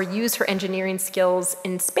practice or use her engineering skills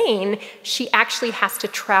in Spain. She actually has to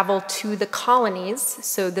travel to the colonies,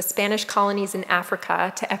 so the Spanish colonies in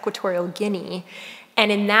Africa, to Equatorial Guinea,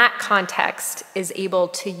 and in that context is able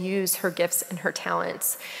to use her gifts and her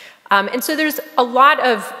talents. And so there's a lot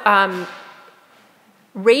of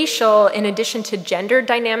racial, in addition to gender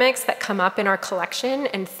dynamics that come up in our collection,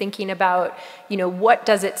 and thinking about, what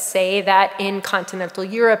does it say that in continental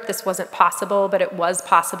Europe this wasn't possible, but it was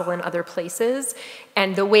possible in other places,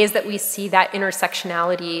 and the ways that we see that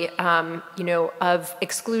intersectionality, of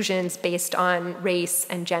exclusions based on race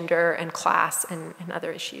and gender and class and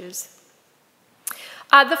other issues.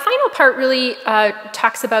 The final part really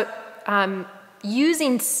talks about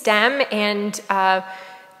using STEM and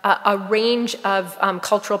a range of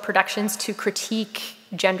cultural productions to critique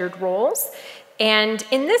gendered roles. And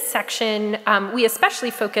in this section, we especially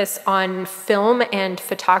focus on film and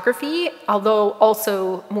photography, although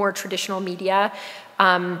also more traditional media.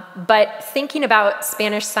 But thinking about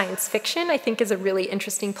Spanish science fiction, I think, is a really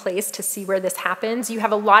interesting place to see where this happens. You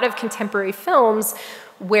have a lot of contemporary films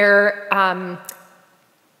where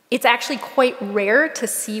it's actually quite rare to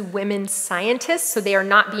see women scientists, so they are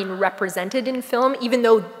not being represented in film, even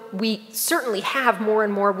though we certainly have more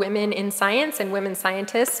and more women in science and women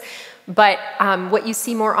scientists. But what you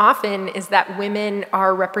see more often is that women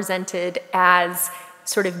are represented as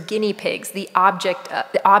sort of guinea pigs, the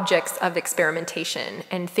objects of experimentation,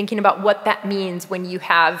 and thinking about what that means when you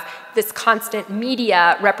have this constant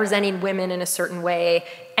media representing women in a certain way,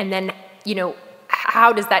 and then,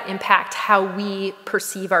 how does that impact how we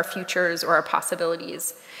perceive our futures or our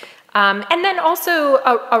possibilities? And then also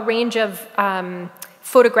a range of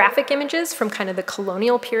photographic images from kind of the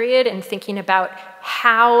colonial period, and thinking about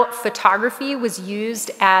how photography was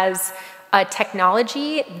used as a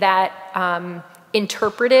technology that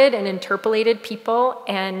interpreted and interpolated people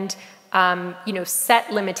and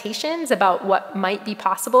set limitations about what might be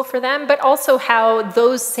possible for them, but also how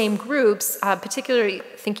those same groups, particularly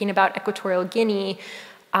thinking about Equatorial Guinea,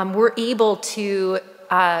 were able to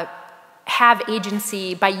have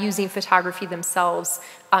agency by using photography themselves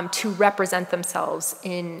to represent themselves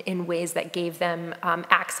in ways that gave them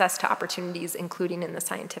access to opportunities, including in the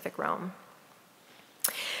scientific realm.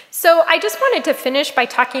 So I just wanted to finish by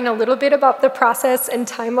talking a little bit about the process and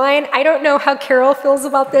timeline. I don't know how Carol feels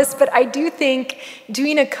about this, but I do think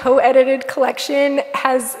doing a co-edited collection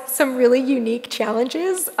has some really unique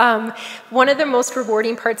challenges. One of the most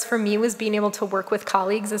rewarding parts for me was being able to work with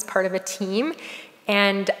colleagues as part of a team.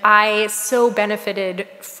 And I so benefited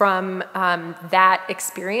from that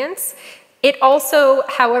experience. It also,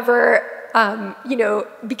 however, you know,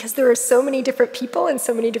 because there are so many different people and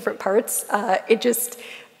so many different parts, it just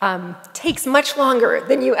takes much longer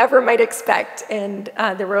than you ever might expect, and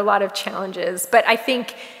there were a lot of challenges. But I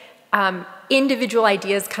think individual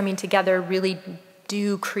ideas coming together really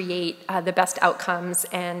do create the best outcomes,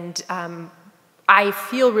 and I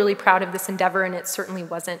feel really proud of this endeavor, and it certainly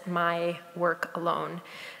wasn't my work alone.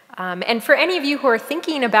 And for any of you who are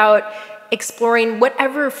thinking about exploring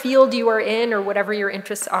whatever field you are in or whatever your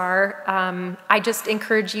interests are, I just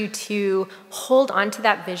encourage you to hold on to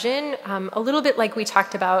that vision, a little bit like we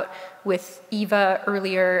talked about with Eva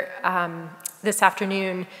earlier this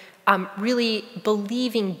afternoon, really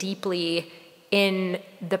believing deeply in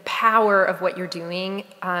the power of what you're doing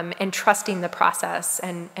and trusting the process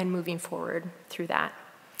and moving forward through that.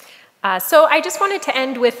 So I just wanted to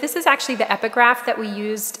end with, this is actually the epigraph that we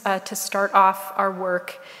used to start off our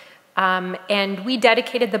work. And we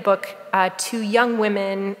dedicated the book to young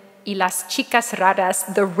women, y las chicas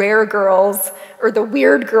raras, the rare girls, or the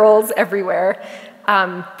weird girls everywhere,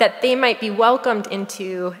 that they might be welcomed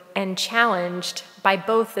into and challenged by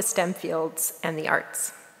both the STEM fields and the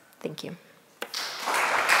arts. Thank you.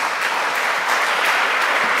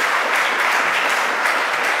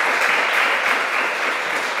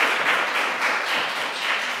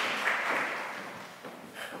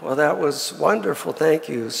 Well, that was wonderful. Thank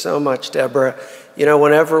you so much, Deborah. You know,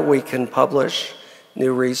 whenever we can publish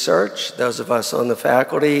new research, those of us on the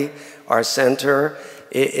faculty, our center,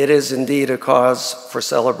 it is indeed a cause for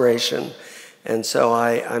celebration. And so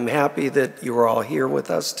I'm happy that you are all here with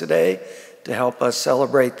us today to help us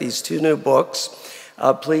celebrate these two new books.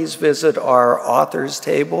 Please visit our authors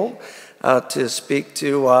table to speak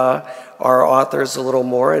to our authors a little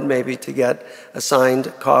more and maybe to get a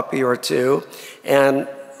signed copy or two. And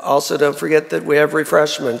also, don't forget that we have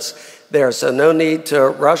refreshments there, so no need to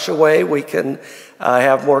rush away. We can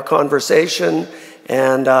have more conversation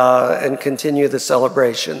and continue the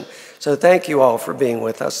celebration. So thank you all for being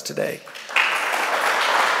with us today.